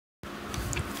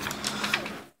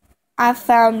I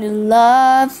found a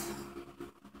love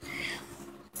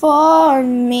for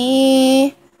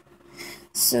me.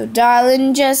 So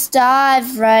darling, just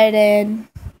dive right in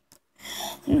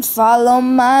and follow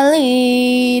my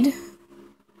lead.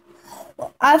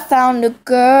 Well, I found a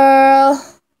girl,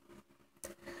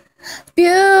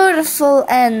 beautiful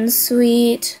and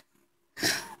sweet.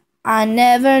 I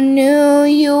never knew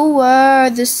you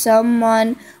were the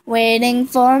someone waiting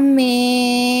for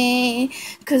me.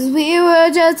 'Cause we were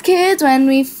just kids when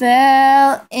we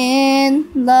fell in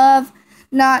love,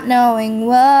 not knowing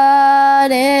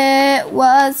what it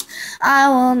was. I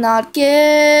will not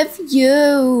give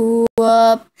you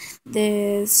up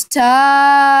this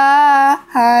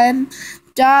time.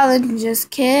 Darling, just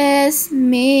kiss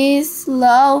me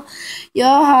slow.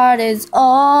 Your heart is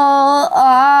all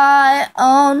I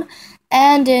own,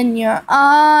 and in your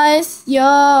eyes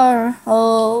you're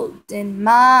holding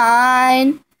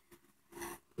mine.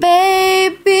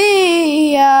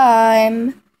 Baby,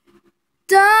 I'm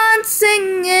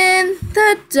dancing in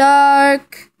the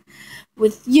dark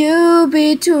with you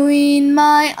between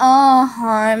my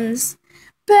arms,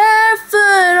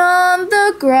 barefoot on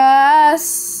the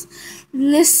grass,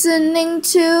 listening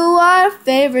to our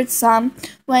favorite song.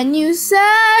 When you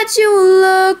said you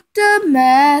looked a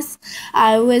mess,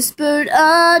 I whispered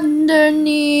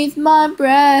underneath my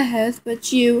breath,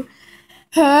 but you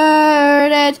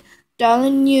heard it.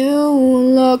 Darling, you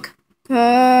look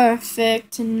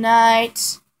perfect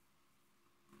tonight.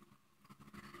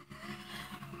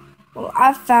 Well,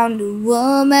 I found a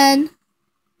woman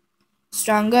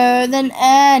stronger than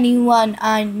anyone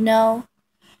I know.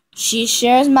 She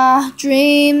shares my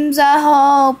dreams. I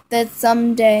hope that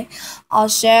someday I'll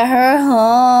share her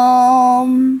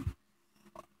home.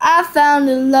 I found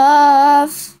a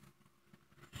love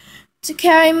to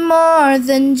carry more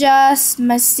than just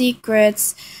my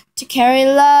secrets, to carry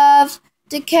love,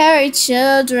 to carry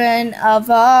children of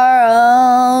our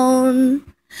own.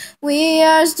 We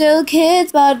are still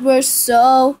kids, but we're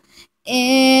so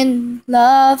in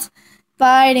love,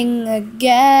 fighting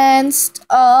against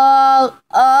all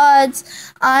odds.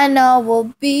 I know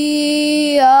we'll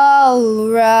be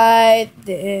alright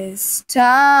this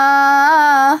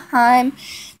time.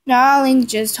 Darling,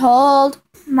 just hold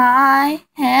my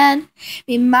hand.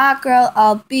 Be my girl,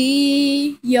 I'll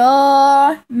be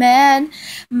your man.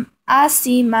 I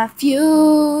see my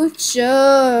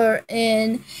future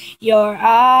in your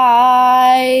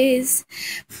eyes.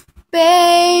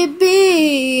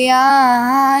 Baby,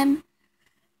 I'm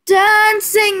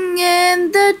dancing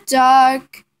in the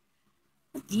dark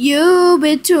with you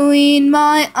between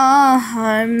my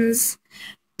arms,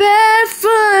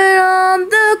 barefoot on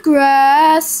the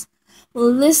grass,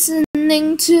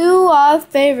 listening to our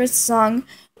favorite song.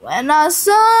 When I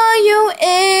saw you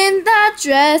in that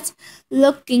dress,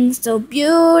 looking so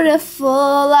beautiful,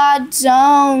 I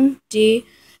don't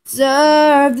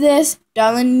deserve this.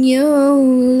 Darling, you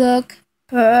look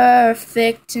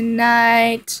perfect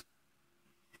tonight.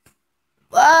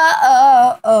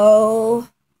 Whoa,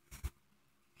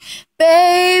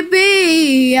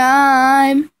 baby,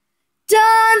 I'm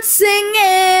dancing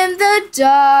in the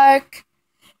dark,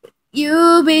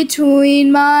 you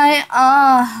between my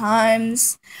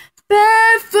arms,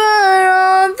 barefoot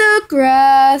on the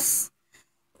grass,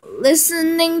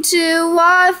 listening to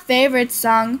our favorite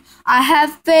song. I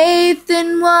have faith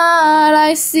in what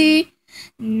I see.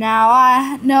 Now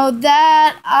I know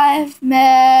that I've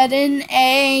met an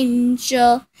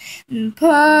angel in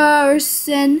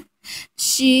person.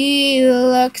 She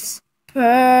looks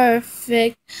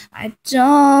perfect. I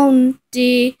don't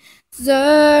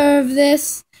deserve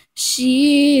this.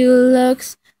 She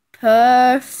looks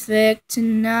perfect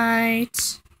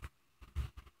tonight.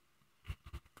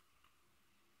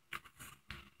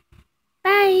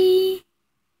 Bye.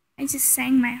 I just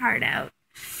sang my heart out.